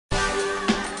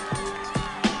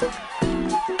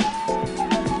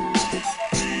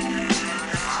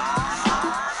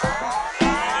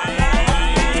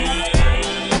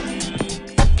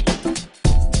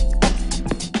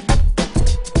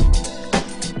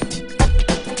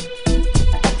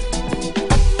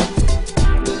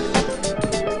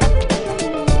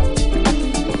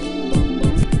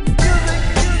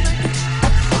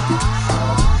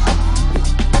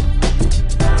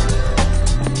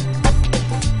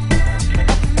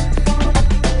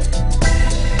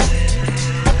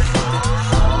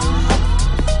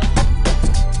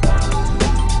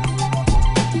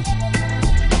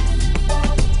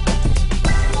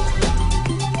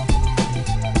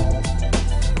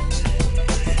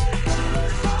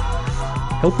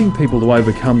Helping people to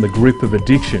overcome the grip of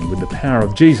addiction with the power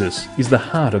of Jesus is the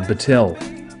heart of Betel.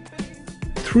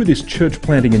 Through this church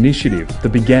planting initiative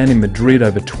that began in Madrid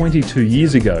over 22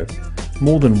 years ago,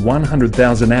 more than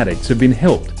 100,000 addicts have been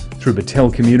helped through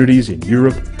Betel communities in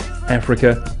Europe,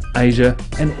 Africa, Asia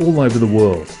and all over the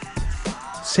world.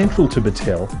 Central to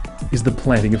Betel is the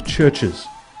planting of churches.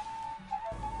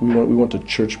 We want to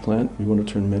church plant. We want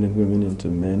to turn men and women into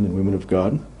men and women of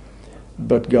God.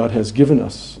 But God has given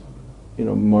us,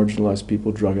 marginalized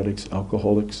people, drug addicts,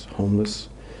 alcoholics, homeless,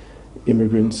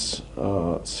 immigrants,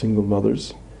 single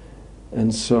mothers.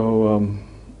 And so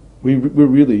we're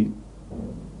really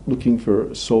looking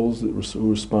for souls who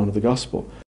respond to the gospel.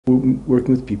 We're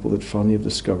working with people that finally have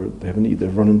discovered they have a need.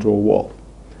 They've run into a wall,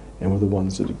 and we're the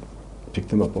ones that pick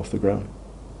them up off the ground.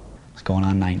 I was going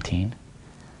on 19,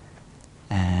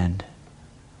 and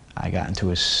I got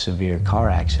into a severe car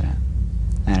accident,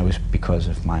 and it was because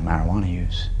of my marijuana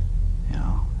use.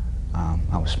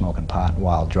 I was smoking pot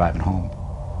while driving home.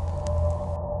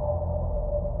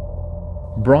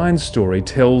 Brian's story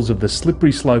tells of the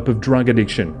slippery slope of drug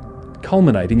addiction,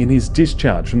 culminating in his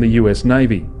discharge from the US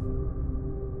Navy.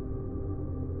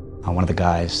 One of the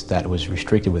guys that was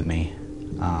restricted with me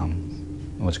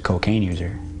was a cocaine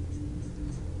user,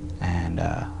 and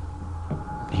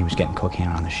he was getting cocaine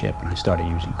on the ship, and I started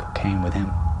using cocaine with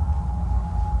him.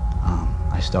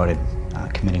 I started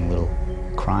committing little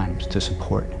crimes to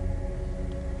support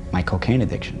my cocaine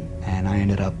addiction, and I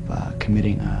ended up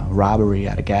committing a robbery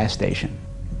at a gas station,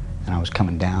 and I was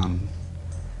coming down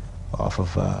off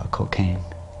of a cocaine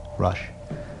rush,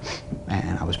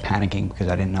 and I was panicking because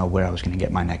I didn't know where I was going to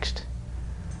get my next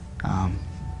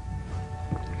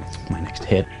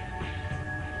hit.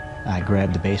 I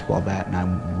grabbed the baseball bat and I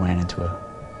ran into a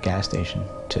gas station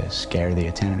to scare the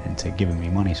attendant into giving me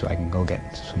money so I can go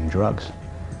get some drugs.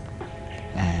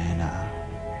 And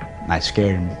I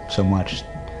scared him so much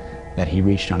that he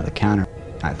reached under the counter.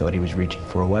 I thought he was reaching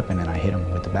for a weapon, and I hit him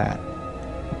with the bat.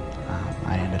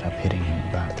 I ended up hitting him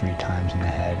about 3 times in the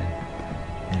head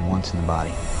and once in the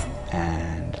body.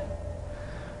 And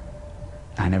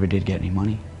I never did get any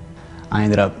money. I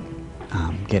ended up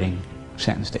getting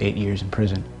sentenced to 8 years in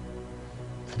prison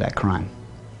for that crime.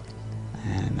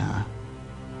 And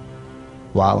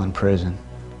while in prison,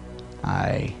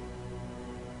 I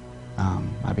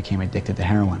became addicted to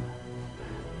heroin.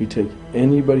 We take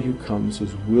anybody who comes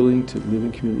who's willing to live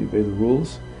in community, obey the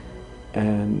rules,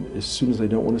 and as soon as they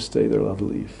don't want to stay, they're allowed to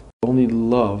leave. Only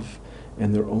love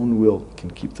and their own will can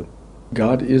keep them.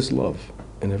 God is love,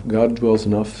 and if God dwells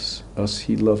in us,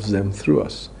 He loves them through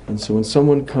us. And so when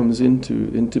someone comes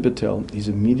into Betel, he's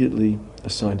immediately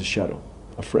assigned a shadow,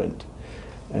 a friend,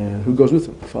 who goes with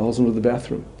him, follows him to the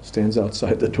bathroom, stands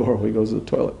outside the door while he goes to the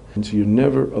toilet. And so you're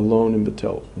never alone in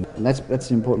Betel. And that's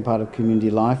an important part of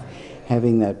community life,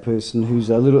 having that person who's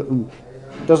a little,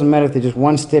 it doesn't matter if they're just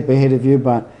one step ahead of you,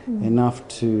 but enough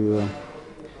to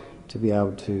be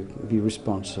able to be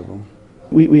responsible.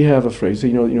 We have a phrase,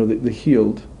 the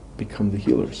healed become the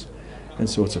healers. And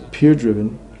so it's a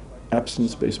peer-driven,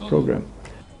 abstinence-based program.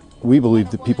 We believe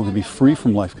that people can be free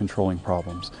from life-controlling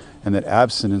problems, and that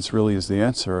abstinence really is the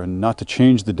answer, and not to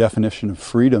change the definition of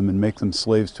freedom and make them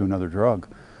slaves to another drug,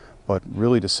 but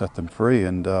really to set them free.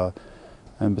 And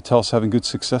Betel's having good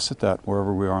success at that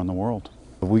wherever we are in the world.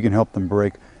 If we can help them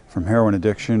break from heroin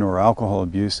addiction or alcohol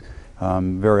abuse,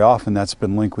 very often that's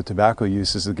been linked with tobacco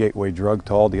use as the gateway drug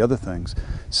to all the other things.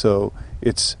 So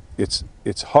it's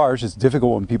harsh, it's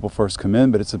difficult when people first come in,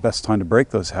 but it's the best time to break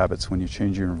those habits when you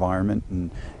change your environment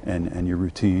and your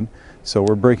routine. So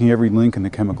we're breaking every link in the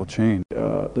chemical chain.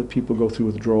 That people go through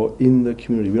withdrawal in the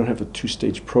community. We don't have a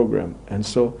 2-stage program, and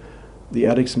so the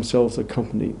addicts themselves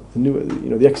accompany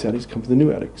the ex-addicts accompany the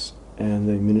new addicts, and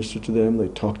they minister to them, they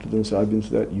talk to them and say, I've been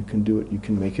through that, you can do it, you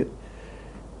can make it.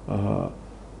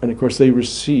 And of course they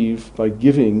receive, by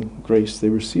giving grace, they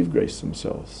receive grace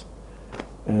themselves.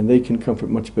 And they can comfort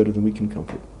much better than we can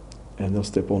comfort. And they'll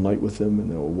stay up all night with them, and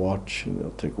they'll watch, and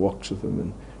they'll take walks with them,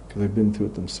 and because they've been through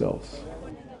it themselves.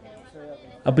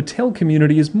 A Betel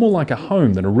community is more like a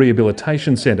home than a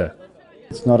rehabilitation centre.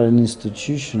 It's not an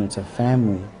institution, it's a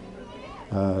family.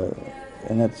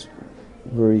 And that's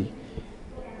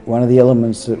one of the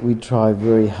elements that we try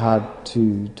very hard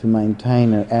to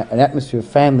maintain, an atmosphere of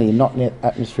family, not an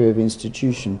atmosphere of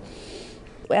institution.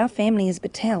 Our family is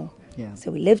Betel. Yeah.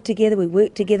 So we live together, we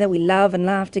work together, we love and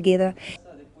laugh together.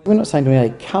 We're not saying to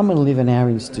them, hey, come and live in our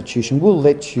institution, we'll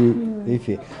let you live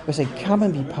here. We say, come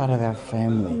and be part of our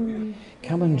family.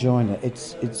 Come and join it.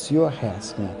 It's your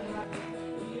house now.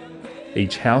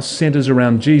 Each house centres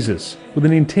around Jesus with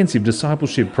an intensive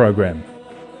discipleship program.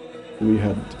 We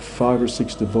had 5 or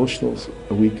 6 devotionals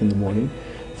a week in the morning,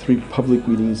 3 public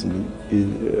meetings in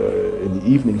the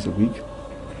evenings a week,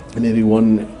 and maybe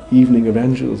 1 evening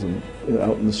evangelism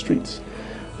out in the streets.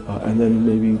 And then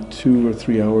maybe 2 or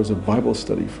 3 hours of Bible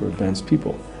study for advanced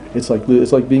people. It's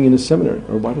like being in a seminary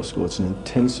or a Bible school. It's an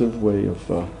intensive way of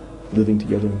living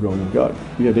together and growing in God.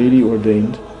 We have 80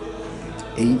 ordained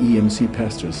AEMC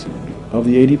pastors. Of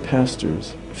the 80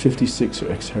 pastors, 56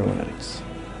 are ex-heroin addicts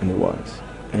and their wives.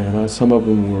 And some of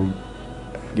them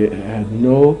had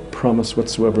no promise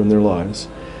whatsoever in their lives.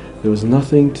 There was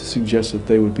nothing to suggest that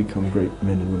they would become great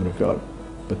men and women of God.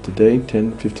 But today,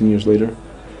 10, 15 years later,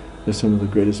 they're some of the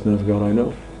greatest men of God I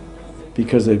know,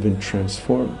 because they've been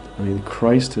transformed. I mean,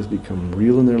 Christ has become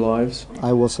real in their lives.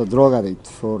 I was a drug addict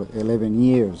for 11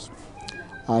 years.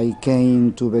 I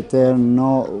came to Betel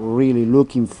not really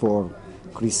looking for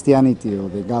Christianity or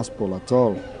the gospel at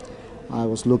all. I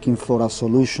was looking for a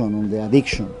solution on the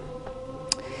addiction.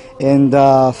 And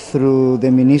through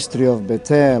the ministry of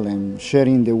Betel and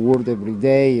sharing the word every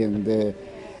day and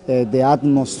the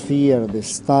atmosphere, the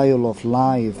style of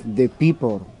life, the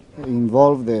people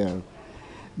involved there,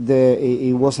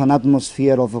 it was an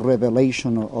atmosphere of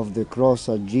revelation of the cross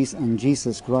and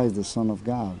Jesus Christ, the Son of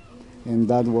God. And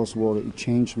that was what it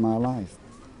changed my life.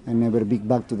 I never be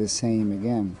back to the same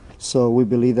again. So we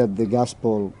believe that the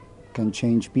gospel can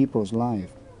change people's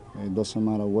life. It doesn't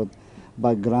matter what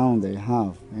background they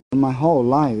have. And my whole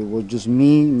life it was just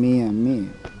me,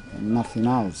 and nothing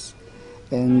else.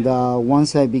 And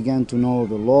once I began to know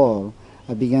the Lord,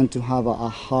 I began to have a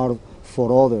heart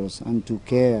for others and to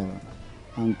care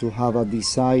and to have a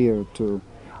desire to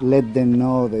let them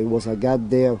know there was a God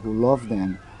there who loved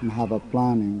them and have a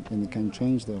plan and can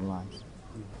change their lives.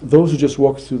 Those who just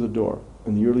walked through the door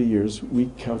in the early years,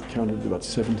 we counted about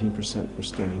 17% were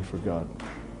standing for God,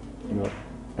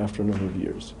 after a number of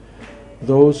years.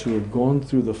 Those who have gone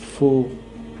through the full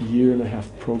 1.5-year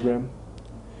program,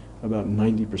 about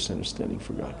 90% are standing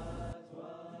for God.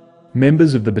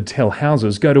 Members of the Betel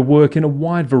houses go to work in a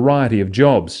wide variety of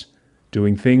jobs,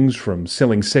 doing things from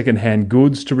selling second-hand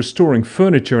goods to restoring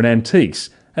furniture and antiques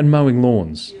and mowing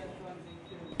lawns.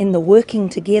 In the working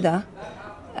together,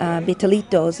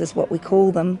 Betelitos is what we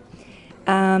call them,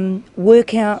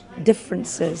 work out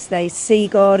differences. They see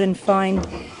God and find,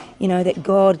 that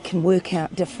God can work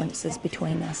out differences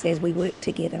between us as we work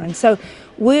together. And so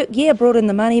work, brought in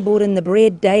the money, brought in the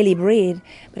bread, daily bread,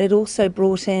 but it also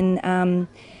brought in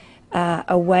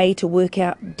a way to work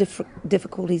out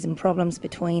difficulties and problems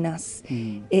between us.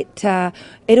 It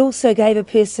also gave a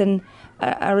person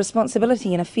a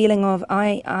responsibility and a feeling of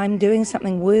I'm doing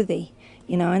something worthy,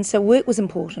 and so work was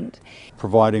important.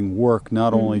 Providing work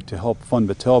not only to help fund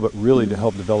Betel, but really to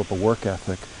help develop a work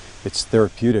ethic. It's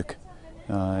therapeutic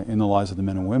in the lives of the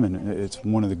men and women. It's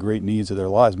one of the great needs of their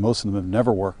lives. Most of them have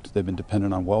never worked. They've been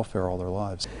dependent on welfare all their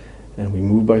lives. And we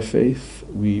move by faith.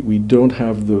 We don't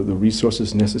have the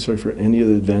resources necessary for any of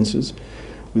the advances.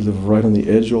 We live right on the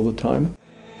edge all the time.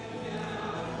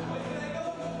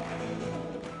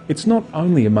 It's not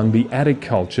only among the addict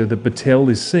culture that Betel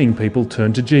is seeing people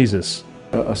turn to Jesus.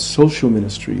 A social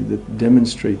ministry that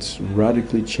demonstrates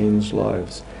radically changed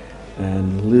lives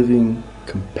and living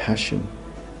compassion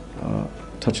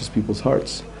touches people's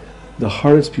hearts. The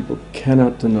hardest people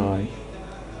cannot deny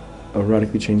a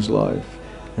radically changed life.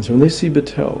 And so when they see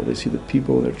Betel, they see the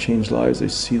people in their changed lives, they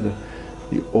see the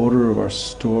order of our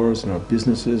stores and our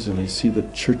businesses, and they see the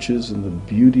churches and the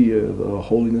beauty of the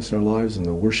holiness in our lives and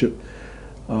the worship,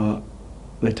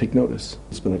 they take notice.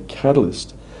 It's been a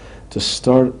catalyst to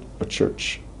start a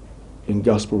church in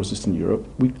gospel-resistant Europe.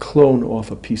 We clone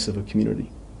off a piece of a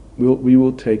community. We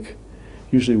will take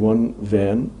usually one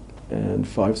van and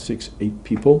 5, 6, 8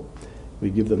 people. We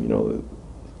give them,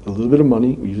 a little bit of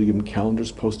money. We usually give them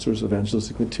calendars, posters,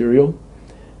 evangelistic material.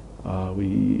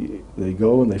 They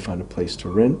go and they find a place to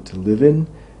rent, to live in.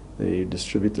 They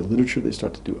distribute the literature. They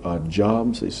start to do odd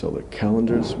jobs. They sell their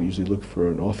calendars. We usually look for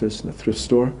an office and a thrift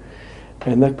store.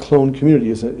 And that clone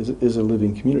community is a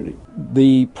living community.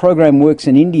 The program works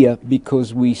in India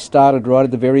because we started right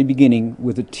at the very beginning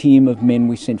with a team of men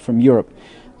we sent from Europe.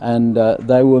 And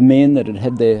they were men that had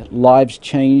had their lives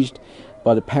changed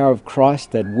by the power of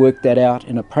Christ. They'd worked that out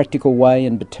in a practical way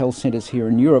in Betel centres here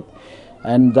in Europe.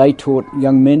 And they taught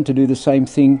young men to do the same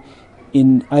thing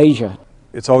in Asia.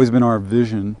 It's always been our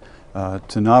vision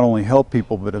to not only help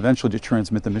people, but eventually to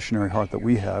transmit the missionary heart that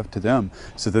we have to them,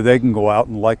 so that they can go out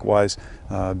and likewise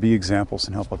be examples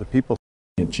and help other people.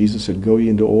 And Jesus said, "Go ye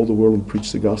into all the world and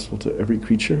preach the gospel to every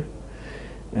creature."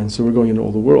 And so we're going into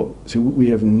all the world. So we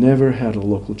have never had a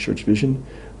local church vision.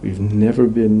 We've never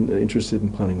been interested in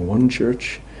planning one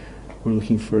church. We're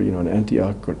looking for, an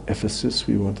Antioch or an Ephesus.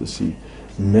 We want to see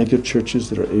mega churches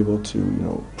that are able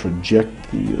to,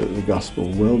 project the gospel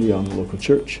well beyond the local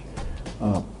church.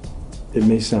 It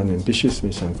may sound ambitious, it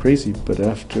may sound crazy, but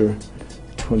after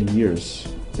 20 years,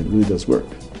 it really does work.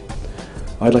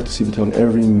 I'd like to see Betel in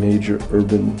every major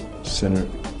urban center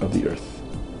of the earth.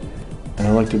 And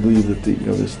I like to believe that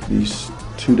these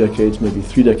 2 decades, maybe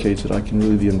 3 decades that I can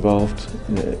really be involved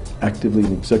actively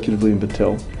and executively in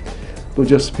Betel will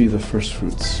just be the first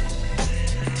fruits.